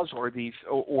laws or the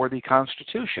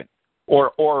Constitution.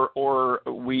 Or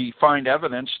we find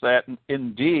evidence that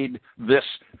indeed this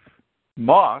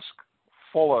mosque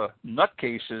full of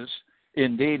nutcases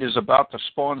indeed is about to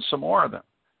spawn some more of them.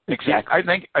 Exactly. I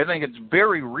think it's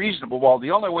very reasonable. Well, the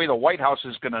only way the White House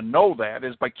is going to know that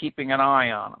is by keeping an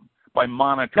eye on them, by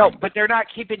monitoring. No, but they're not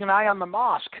keeping an eye on the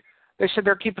mosque. They said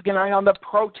they're keeping an eye on the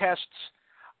protests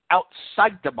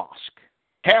outside the mosque,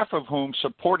 half of whom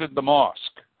supported the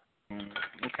mosque.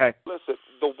 Okay. Listen,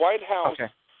 the White House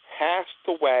has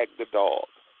to wag the dog.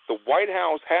 The White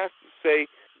House has to say,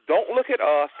 don't look at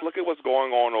us, look at what's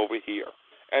going on over here.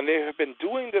 And they have been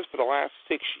doing this for the last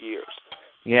 6 years.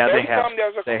 Yeah, every they have. Time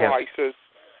there's a crisis,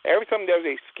 every time there's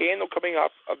a scandal coming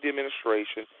up of the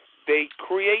administration, they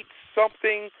create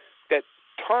something that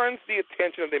turns the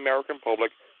attention of the American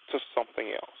public to something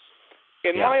else.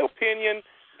 In my opinion,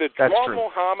 the Drug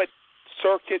Mohammed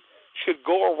circuit should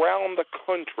go around the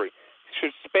country,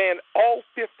 should span all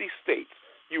 50 states.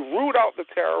 You root out the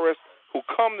terrorists who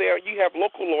come there. You have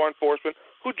local law enforcement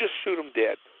who just shoot them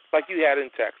dead, like you had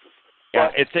in Texas. Yeah,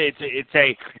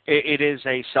 it is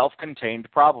a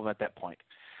self-contained problem at that point.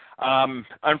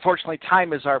 Unfortunately,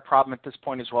 time is our problem at this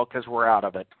point as well because we're out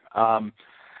of it.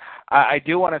 I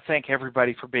do want to thank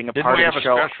everybody for being a part of the show.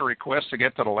 Didn't we have a special request to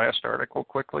get to the last article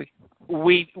quickly?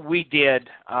 We did,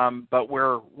 but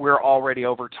we're already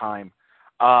over time.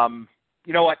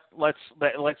 You know what? Let's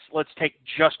take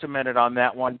just a minute on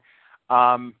that one.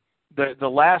 The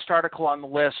last article on the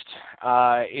list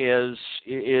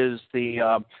is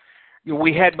the.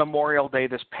 We had Memorial Day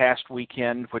this past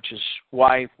weekend, which is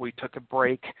why we took a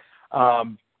break.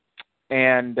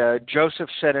 And Joseph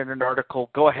said in an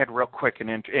article, go ahead real quick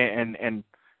and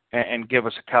give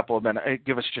us a couple of minutes.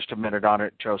 Give us just a minute on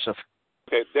it, Joseph.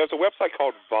 Okay, there's a website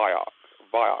called Vox,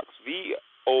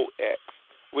 V-O-X,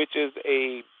 which is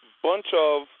a bunch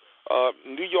of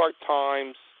New York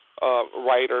Times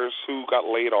writers who got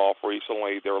laid off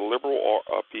recently. They're liberal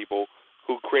people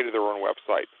who created their own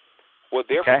website. What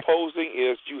they're proposing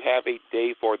is you have a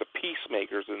day for the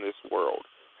peacemakers in this world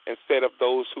instead of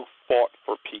those who fought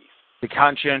for peace. The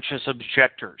conscientious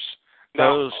objectors.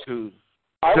 Now,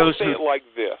 I would say it like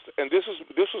this, and this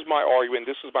is my argument,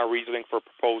 this is my reasoning for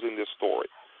proposing this story.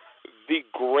 The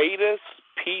greatest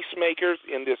peacemakers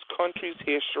in this country's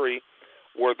history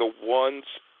were the ones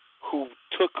who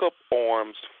took up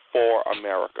arms for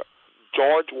America.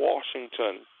 George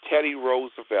Washington, Teddy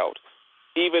Roosevelt,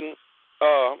 even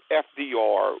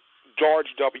FDR,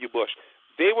 George W. Bush.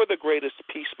 They were the greatest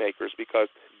peacemakers because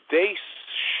they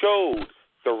showed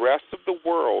the rest of the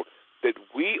world that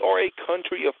we are a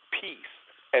country of peace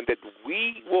and that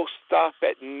we will stop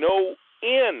at no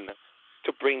end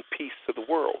to bring peace to the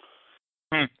world.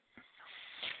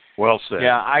 Well said.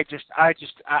 Yeah, I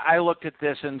looked at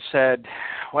this and said,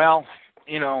 well,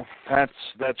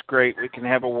 that's great. We can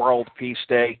have a World Peace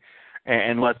Day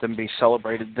and let them be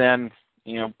celebrated then.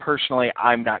 Personally,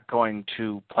 I'm not going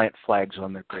to plant flags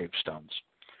on their gravestones.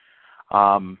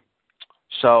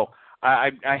 So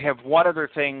I have one other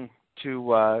thing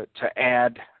to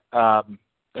add, and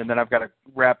then I've got to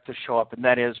wrap the show up, and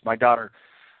that is my daughter,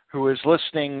 who is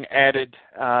listening, added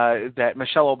that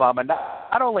Michelle Obama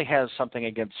not only has something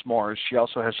against s'mores, she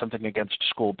also has something against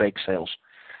school bake sales,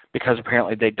 because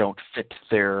apparently they don't fit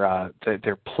their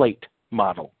plate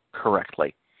model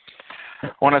correctly. I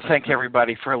want to thank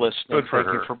everybody for listening. Thank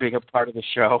you for being a part of the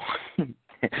show.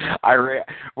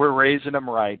 We're raising them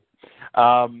right.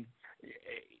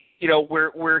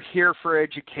 We're here for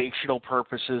educational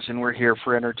purposes, and we're here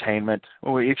for entertainment.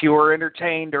 If you were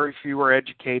entertained, or if you were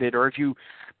educated, or if you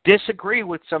disagree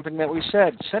with something that we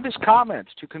said, send us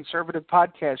comments to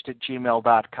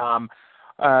conservativepodcast@gmail.com.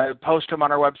 Post them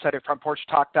on our website at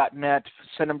frontporchtalk.net.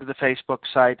 Send them to the Facebook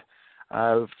site.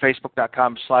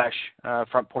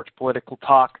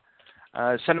 Facebook.com/FrontPorchPoliticalTalk.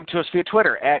 Send them to us via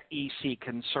Twitter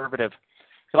 @ECConservative.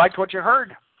 If you liked what you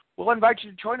heard, we'll invite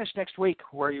you to join us next week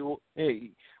where you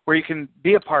can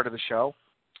be a part of the show.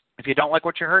 If you don't like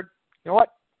what you heard, you know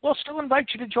what? We'll still invite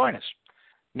you to join us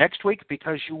next week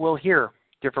because you will hear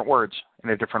different words in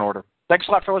a different order. Thanks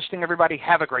a lot for listening, everybody.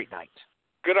 Have a great night.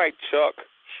 Good night, Chuck.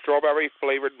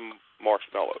 Strawberry-flavored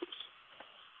marshmallows.